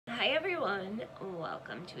Hi everyone,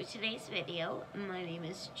 welcome to today's video. My name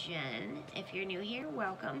is Jen. If you're new here,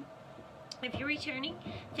 welcome. If you're returning,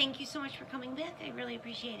 thank you so much for coming back. I really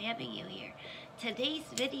appreciate having you here. Today's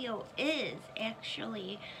video is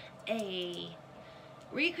actually a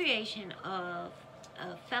recreation of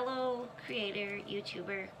a fellow creator,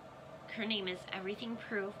 YouTuber. Her name is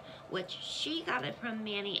EVERYTHINGPROOF, which she got it from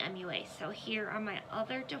MANNYMUA. So here on my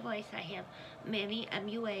other device, I have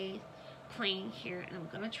MANNYMUA playing here, and I'm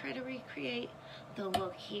gonna try to recreate the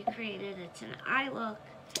look he created. It's an eye look.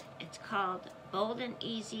 It's called Bold and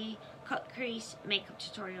Easy Cut Crease Makeup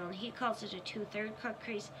Tutorial, and he calls it a 2/3 cut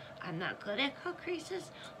crease. I'm not good at cut creases,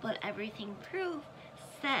 but EVERYTHINGPROOF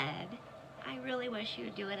said, I really wish you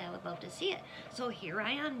would do it. I would love to see it. So here I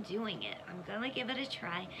am doing it. I'm gonna give it a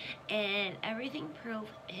try. And EVERYTHINGPROOF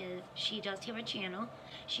she does have a channel.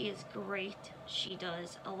 She is great. She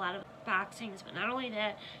does a lot of boxings, but not only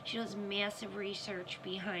that, she does massive research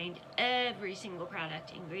behind every single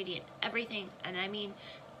product, ingredient, everything. And I mean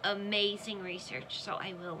amazing research. So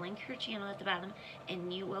I will link her channel at the bottom,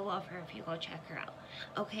 and you will love her if you go check her out.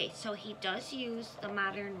 Okay, so he does use the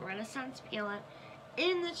Modern Renaissance palette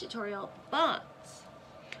in the tutorial, but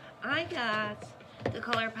I got the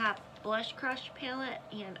ColourPop Blush Crush palette,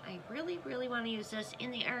 and I really want to use this,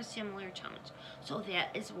 and they are similar tones, so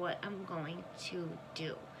that is what I'm going to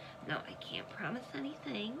do. Now, I can't promise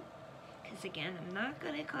anything, because again, I'm not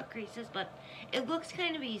good at cut creases, but it looks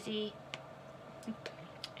kind of easy,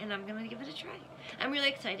 and I'm gonna give it a try. I'm really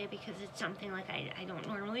excited because it's something like I don't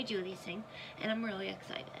normally do these things, and I'm really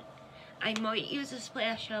excited. I might use a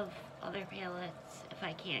splash of other palettes if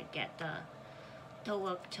I can't get the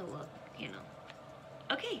look to look, you know.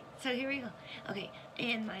 Okay, so here we go. Okay,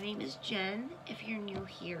 and my name is Jen. If you're new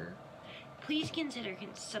here, please consider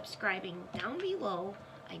subscribing down below.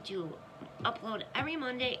 I do upload every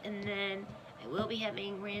Monday, and then I will be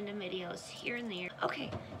having random videos here and there.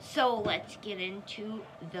 Okay, so let's get into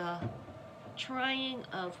the trying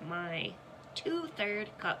of my 2/3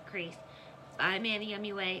 cut crease by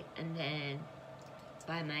MANNYMUA, and then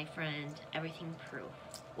by my friend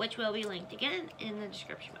EVERYTHINGPROOF, which will be linked again in the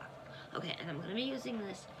description box. Okay, and I'm going to be using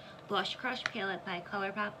this Blush Crush palette by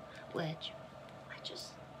ColourPop, which I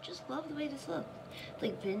just love the way this looks. It's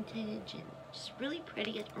like vintage and just really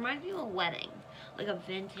pretty. It reminds me of a wedding, like a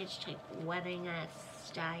vintage type wedding-esque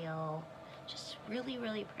style. Just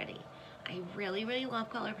really pretty. I really love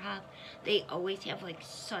ColourPop. They always have like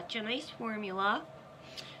such a nice formula.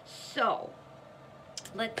 So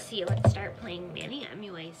let's see, let's start playing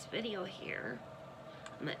MANNYMUA's video here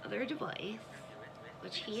on my other device,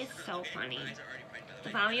 which he is so funny. The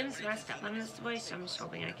volume's messed up on this device, so I'm just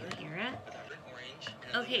hoping I can hear it.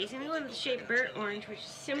 Okay, he's gonna go with the shade Burnt Orange, which is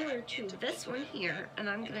similar to this one here, and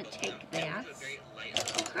I'm gonna take that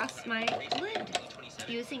across my lid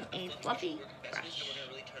using a fluffy brush.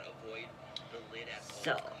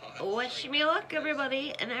 So, wish me luck,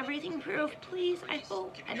 everybody, and EVERYTHINGPROOF, please. I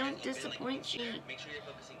hope I don't disappoint you.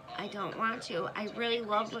 I don't want to. I really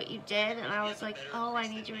loved what you did, and I was like, oh, I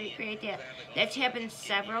need to recreate that. That's happened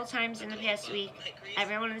several times in the past week.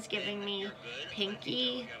 Everyone is giving me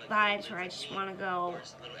pinky vibes where I just want to go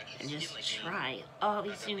and just try all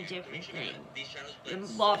these new different things.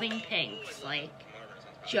 I'm loving pinks, like,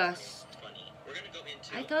 just...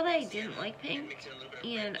 I thought I didn't like pink,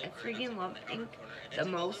 and I freaking love pink the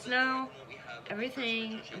most now.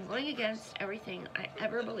 Everything, I'm going against everything I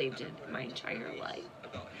ever believed in my entire life.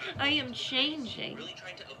 I am changing,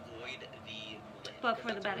 but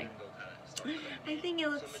for the better. I think it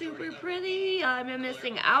looks super pretty. I'm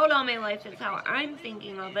missing out on my life, that's how I'm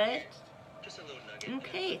thinking of it.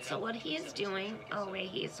 Okay, so what he is doing, oh wait,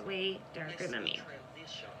 he's way darker than me.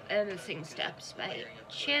 I'm missing steps by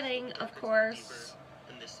chatting, of course.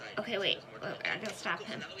 Okay, wait, I gotta stop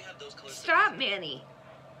him. Stop, Manny!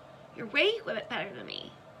 You're way better than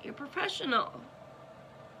me. You're professional.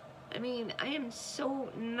 I mean, I am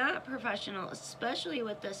so not professional, especially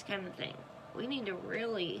with this kind of thing. We need to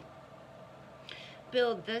really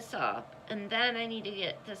build this up, and then I need to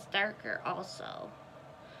get this darker also.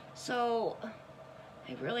 So,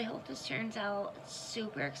 I really hope this turns out. It's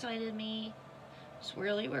super excited me. Just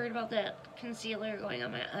really worried about that concealer going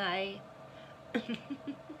on my eye.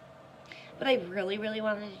 But I really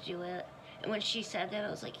wanted to do it. And when she said that, I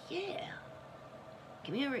was like, yeah,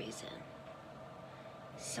 give me a reason.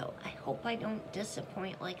 So I hope I don't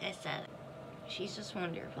disappoint, like I said. She's just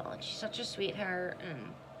wonderful, and she's such a sweetheart,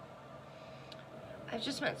 and I've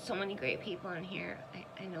just met so many great people in here.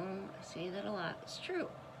 I know I say that a lot. It's true.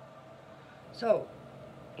 So,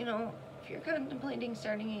 you know, if you're contemplating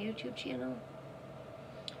starting a YouTube channel,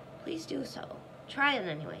 please do so. Try it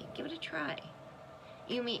anyway. Give it a try.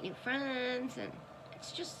 You meet new friends, and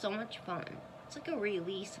it's just so much fun. It's like a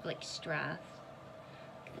release of like stress.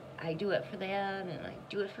 I do it for that, and I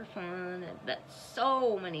do it for fun, and met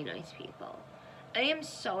so many nice people. I am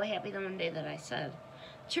so happy the one day that I said,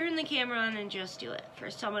 turn the camera on and just do it,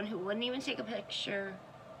 for someone who wouldn't even take a picture.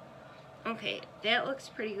 Okay, that looks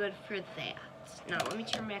pretty good for that. Now let me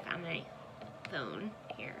turn back on my phone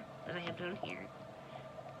here, that I have down here,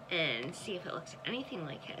 and see if it looks anything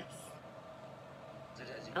like his.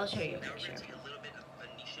 I'll show you a picture.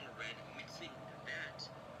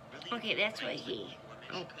 Okay, that's what he...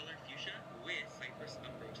 Oh.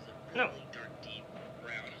 No.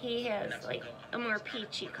 He has like a more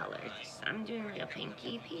peachy color. I'm doing like a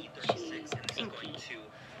pinky peachy.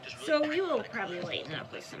 So we will probably lighten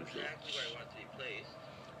up with some peach.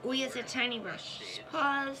 Oh, he has a tiny brush.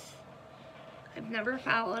 Pause. I've never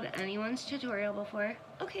followed anyone's tutorial before.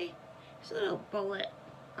 Okay, it's a little bullet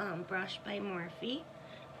brush by Morphe.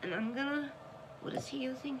 And I'm gonna, what is he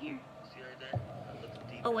using here?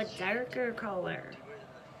 Oh, a darker color.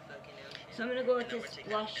 So I'm gonna go with this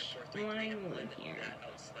blush lime one here.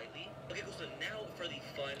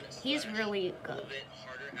 He's really good.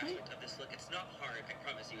 Okay. It's not hard, I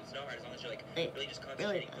promise you. It's not hard as long as you're like really just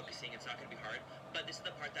concentrating, focusing. It's not gonna be hard. But this is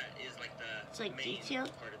the part that is like the it's like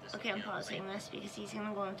detailed. Okay, I'm pausing this because he's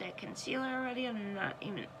gonna go with that concealer already. I'm not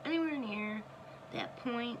even anywhere near that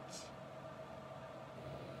point.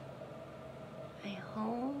 I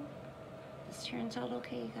hope this turns out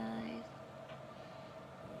okay, guys.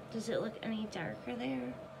 Does it look any darker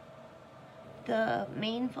there? The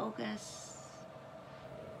main focus,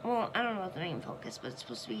 well, I don't know about the main focus, but it's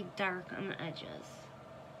supposed to be dark on the edges.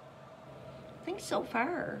 I think so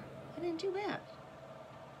far, I didn't do bad.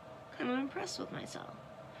 Kind of impressed with myself.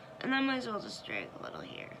 And I might as well just drag a little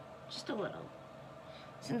here. Just a little.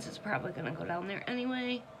 Since it's probably going to go down there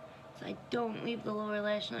anyway. So I don't leave the lower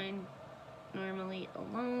lash line normally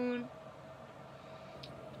alone.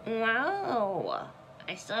 Wow!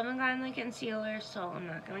 I still haven't gotten the concealer, so I'm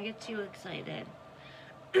not gonna get too excited.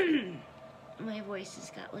 My voice has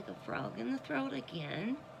got like a frog in the throat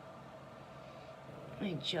again.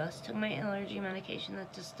 I just took my allergy medication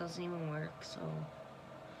that just doesn't even work, so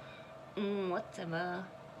whatever.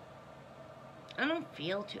 I don't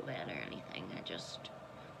feel too bad or anything. I just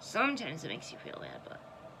sometimes it makes you feel bad, but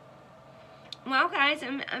well, guys,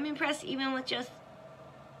 I'm impressed even with just.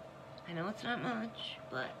 I know it's not much,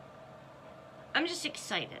 but I'm just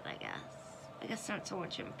excited, I guess. I guess not so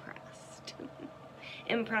much impressed.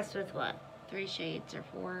 Impressed with what? 3 shades or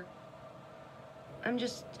 4? I'm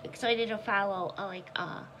just excited to follow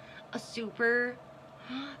a super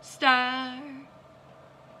star.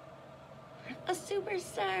 A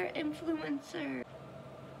superstar influencer.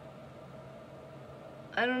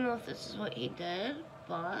 I don't know if this is what he did,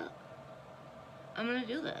 but I'm gonna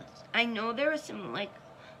do this. I know there was some like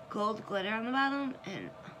gold glitter on the bottom, and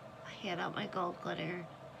I had out my gold glitter.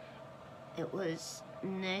 It was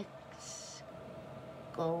NYX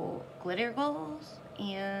gold glitter goals,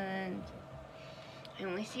 and I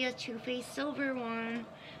only see a Too Faced silver one.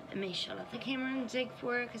 I may shut off the camera and dig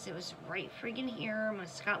for it because it was right friggin' here. My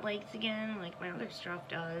got legs again, like my other stuff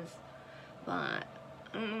does. But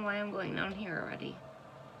I don't know why I'm going down here already.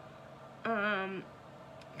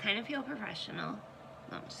 Kind of feel professional.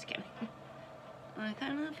 No, I'm just kidding. I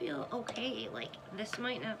kind of feel okay. Like, this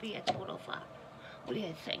might not be a total flop. What do you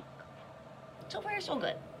guys think? So far, so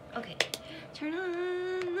good. Okay, turn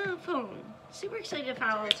on the phone. Super excited to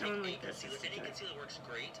follow someone like this. The concealer works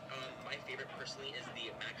great. My favorite personally is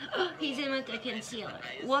the MAC. He's in with the concealer.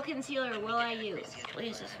 What concealer will I use? What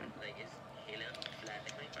is this one?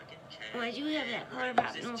 Well, I do have that Color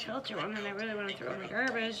Pop No Filter one that I really want to throw in the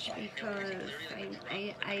garbage because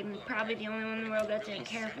I'm probably the only one in the world that didn't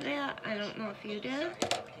care for that. I don't know if you did,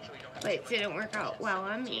 but it didn't work out well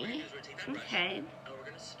on me. Okay. We're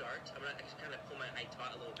gonna start. I'm gonna actually kind of pull my eye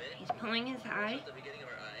taut a little bit. He's pulling his eye. At the beginning of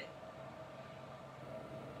our eye.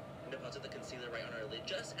 I'm gonna deposit the concealer right on our lid,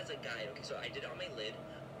 just as a guide. Okay, so I did it on my lid,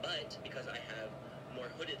 but because I have more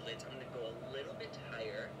hooded lids, I'm gonna go a little bit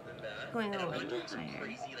higher than that. Going a little bit higher.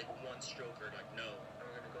 Crazy, like one stroker, like no. And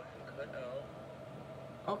we're gonna go ahead and cut out.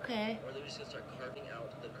 Okay. Or they're just gonna start carving out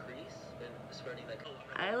the crease and starting like. Oh,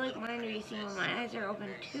 I like mine to be seen when my eyes are open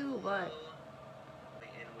too, but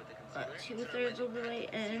 2/3 of the way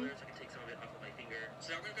in.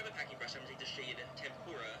 So now we're gonna grab a packing brush. I'm gonna take the shade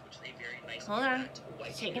Tempura, which is a very nice. Hold on.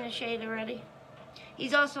 He's taking a shade already.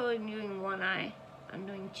 He's also doing one eye. I'm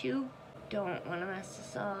doing 2. Don't want to mess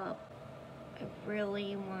this up. I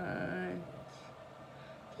really want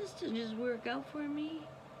this to just work out for me.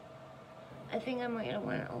 I think I might have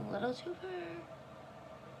went a little too far.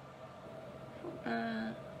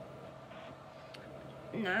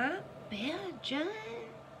 Not bad, Jen.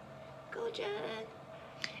 Go, Jen.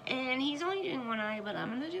 And he's only doing one eye, but I'm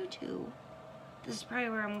gonna do two. This is probably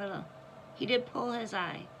where I'm gonna... He did pull his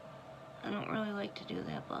eye. I don't really like to do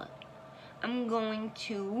that, but I'm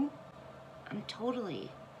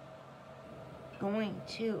totally going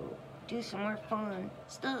to do some more fun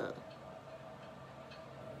stuff.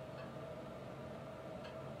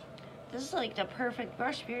 This is like the perfect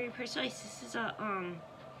brush, very precise. This is a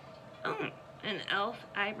an e.l.f.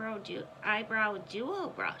 eyebrow duo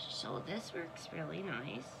brush, so this works really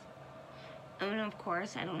nice. And of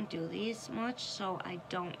course, I don't do these much, so I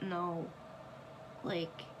don't know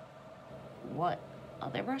like what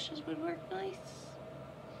other brushes would work nice.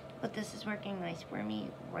 But this is working nice for me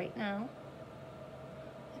right now.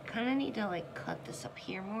 I kind of need to like cut this up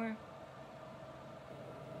here more,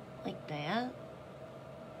 like that.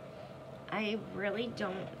 I really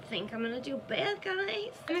don't think I'm gonna do bad,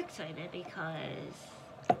 guys. I'm excited because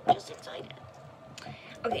I'm just excited.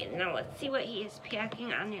 Okay, now let's see what he is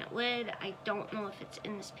packing on that lid. I don't know if it's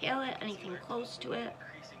in this palette, anything close to it.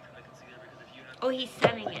 Oh, he's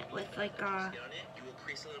setting it with like a...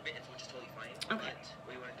 Okay.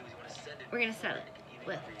 We're gonna set it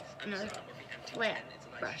with another flat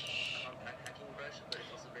brush.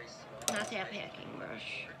 Not that packing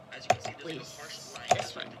brush. Please,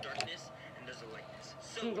 this one.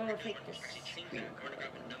 I'm going to take this.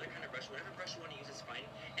 Another kind of brush, whatever brush you want to use is fine.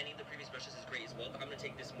 Any of the previous brushes is great as well, but I'm going to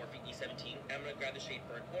take this Morphe E17. I'm going to grab the shade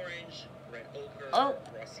Burnt Orange, Red Ochre, Raw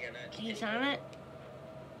Sienna. He's on it.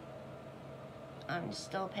 I'm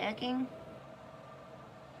still packing.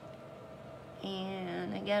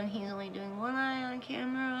 And again, he's only doing one eye on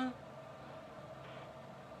camera.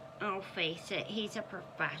 I'll face it, he's a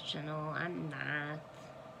professional. I'm not.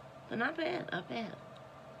 But not bad, not bad.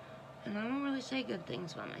 And I don't really say good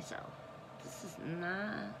things about myself. This is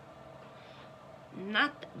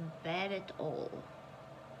not bad at all.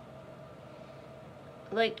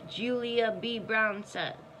 Like Julia B. Brown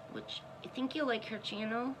said, which I think you'll like her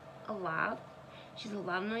channel a lot. She has a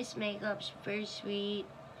lot of nice makeup. She's very sweet.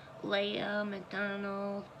 Leia,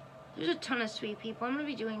 McDonald. There's a ton of sweet people. I'm going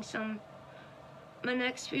to be doing some... My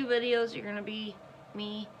next few videos are going to be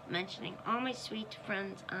me mentioning all my sweet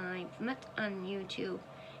friends I've met on YouTube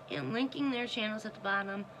and linking their channels at the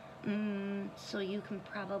bottom, so you can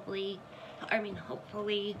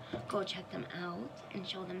hopefully go check them out and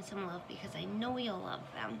show them some love, because I know you'll love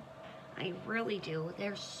them. I really do.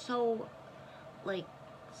 They're so, like,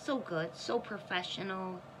 so good, so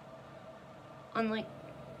professional, unlike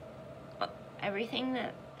everything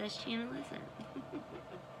that this channel isn't.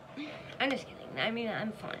 I'm just kidding. I mean,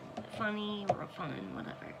 I'm funny, or fun,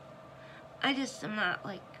 whatever. I just am not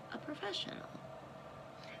like a professional.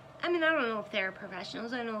 I mean, I don't know if they're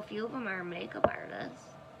professionals. I know a few of them are makeup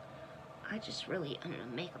artists. I'm a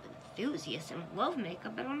makeup enthusiast and love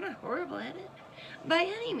makeup, but I'm not horrible at it by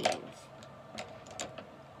any means.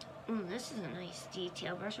 Ooh, this is a nice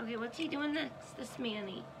detail brush. Okay, what's he doing next? This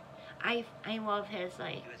Manny. I love his,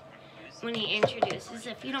 like, when he introduces,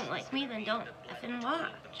 if you don't like me, then don't effing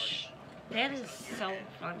watch. That is so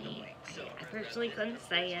funny. I personally couldn't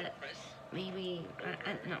say it. Maybe,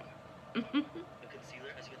 no.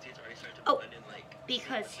 Oh,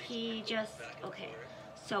 because he just, okay,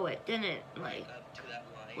 so it didn't, like,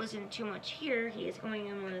 wasn't too much here. He is going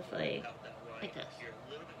in with, like this.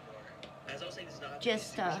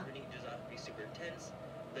 Just, literally,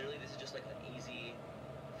 this is just like an easy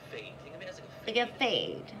fade. Think of it as like a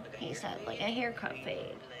fade. He said, like a haircut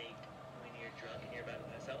fade.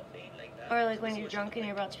 Or like when you're drunk and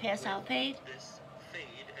you're about to pass out fade.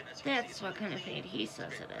 That's what kind of fade he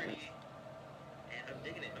says it is.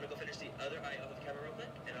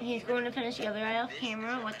 He's going to finish the other eye off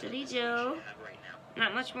camera. What did he do?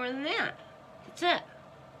 Not much more than that. That's it.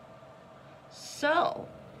 So,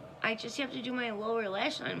 I just have to do my lower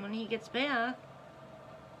lash line when he gets back.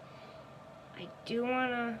 I do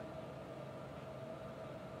want to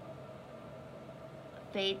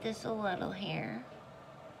fade this a little here.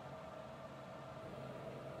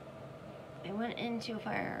 I went in too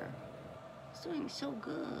far. It's doing so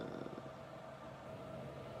good.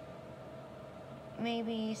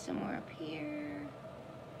 Maybe somewhere up here.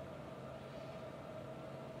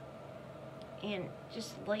 And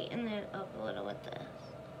just lighten it up a little with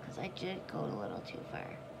this, because I did go a little too far.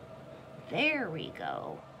 There we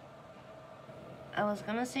go. I was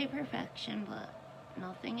gonna say perfection, but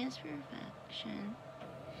nothing is perfection.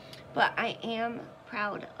 But I am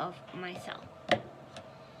proud of myself.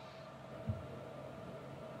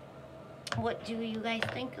 What do you guys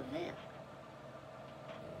think of that?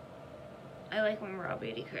 I like when Raw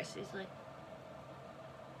Beauty Chris is like,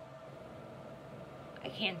 I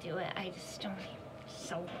can't do it. I just don't.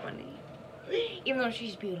 So funny. Even though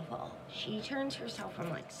she's beautiful, she turns herself from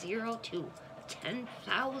like 0 to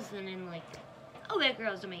 10,000 in like, oh, that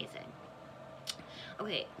girl's amazing.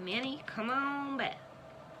 Okay, Manny, come on back.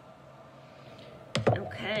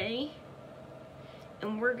 Okay.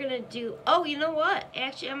 And we're gonna do, oh, you know what?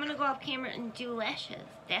 Actually, I'm gonna go off camera and do lashes.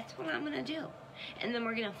 That's what I'm gonna do. And then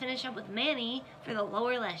we're gonna finish up with Manny for the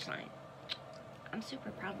lower lash line. I'm super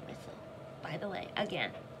proud of myself, by the way,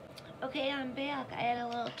 again. Okay, I'm back. I had a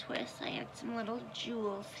little twist. I had some little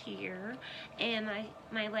jewels here. And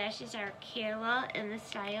my lashes are Kayla in the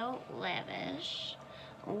style Lavish.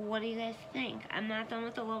 What do you guys think? I'm not done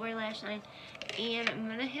with the lower lash line. And I'm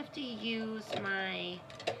going to have to use my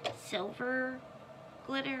silver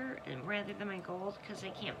glitter rather than my gold because I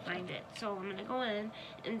can't find it. So I'm going to go in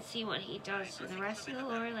and see what he does to the rest of the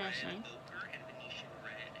lower lash line.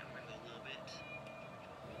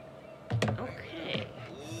 Okay.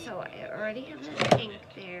 So I already have the pink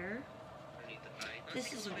there.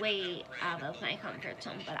 This is way out of my comfort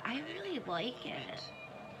zone, but I really like it.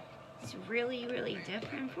 It's really, really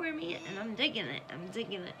different for me, and I'm digging it. I'm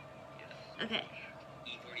digging it. Okay.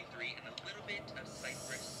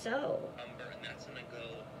 So. And that's gonna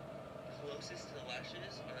go closest to the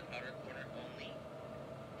lashes on the outer corner only.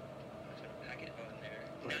 I'm just gonna pack it on there.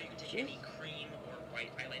 Now you can take any cream or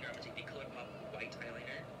white eyeliner. I'm gonna take the ColourPop white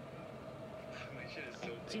eyeliner. I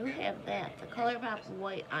do have that, the ColourPop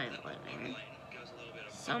white eyeliner,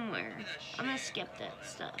 somewhere. I'm gonna skip that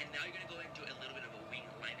stuff.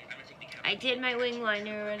 I did my wing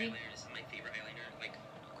liner already.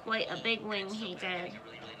 Quite a big wing he did,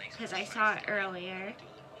 because I saw it earlier.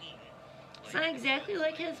 It's not exactly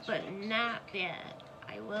like his, but not bad.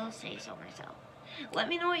 I will say so myself. Let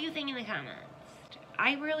me know what you think in the comments.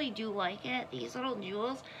 I really do like it. These little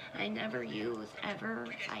jewels I never use ever.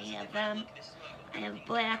 I have them. I have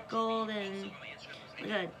black, gold, and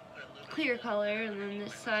the clear color, and then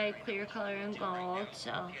this side clear color and gold.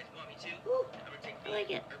 So, ooh, I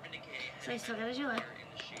like it. So I still gotta do it.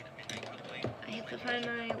 I have to find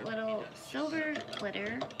my little silver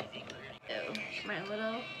glitter. Oh, my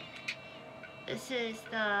little. This is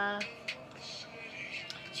the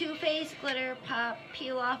Too Faced Glitter Pop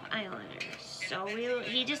Peel Off Eyeliner. So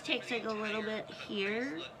he just takes like a little bit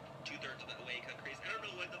here.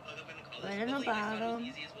 Right in the bottom.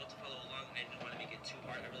 You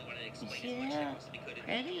see that?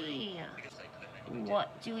 Pretty.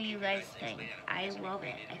 What do you guys think? I love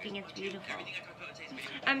it. I think it's beautiful.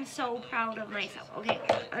 I'm so proud of myself. Okay,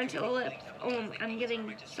 onto the lips. Oh, I'm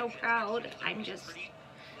getting so proud. I'm just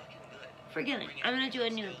forgetting. I'm gonna do a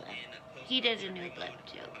nude lip. He did a nude lip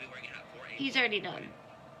too. He's already done.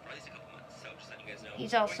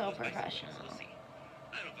 He's also professional.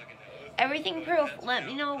 Everything Proof, let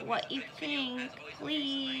me know what you think,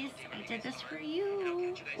 please. I did this for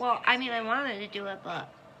you. Well, I mean, I wanted to do it,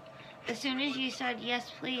 but as soon as you said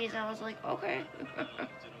yes, please, I was like, okay.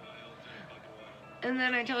 And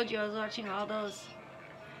then I told you I was watching all those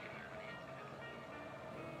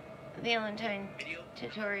Valentine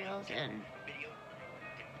tutorials, and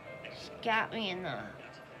just got me in the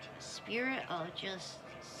spirit of just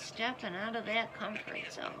stepping out of that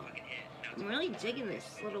comfort zone. I'm really digging this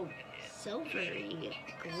little silvery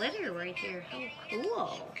glitter right here. How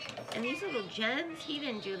cool. And these little gems, he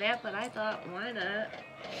didn't do that, but I thought, why not?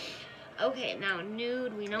 Okay, now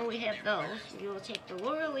nude, we know we have those. We will take the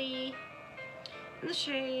Laura Lee in the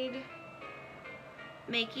shade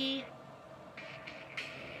Makey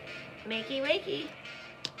Wakey.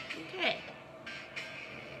 Okay.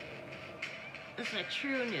 It's a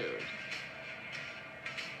true nude.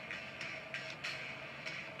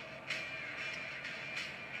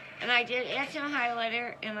 And I did add some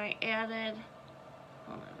highlighter, and I added,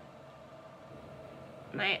 hold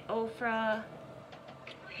on, my Ofra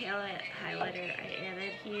palette highlighter. I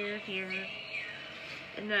added here,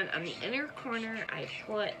 and then on the inner corner, I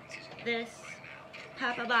put this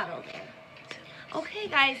Papa bottle there. Okay,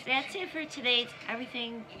 guys, that's it for today's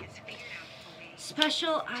Everything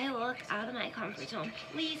Special I Look Out of My Comfort Zone.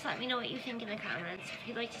 Please let me know what you think in the comments. If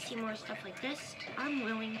you'd like to see more stuff like this, I'm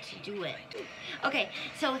willing to do it. Okay,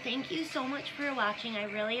 so thank you so much for watching. I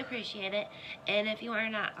really appreciate it. And if you are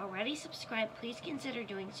not already subscribed, please consider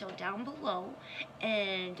doing so down below.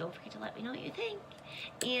 And don't forget to let me know what you think.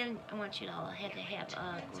 And I want you to all have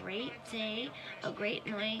a great day, a great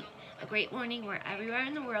night, a great morning wherever you are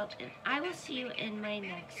in the world. And I will see you in my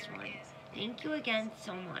next one. Thank you again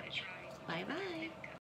so much. Bye-bye.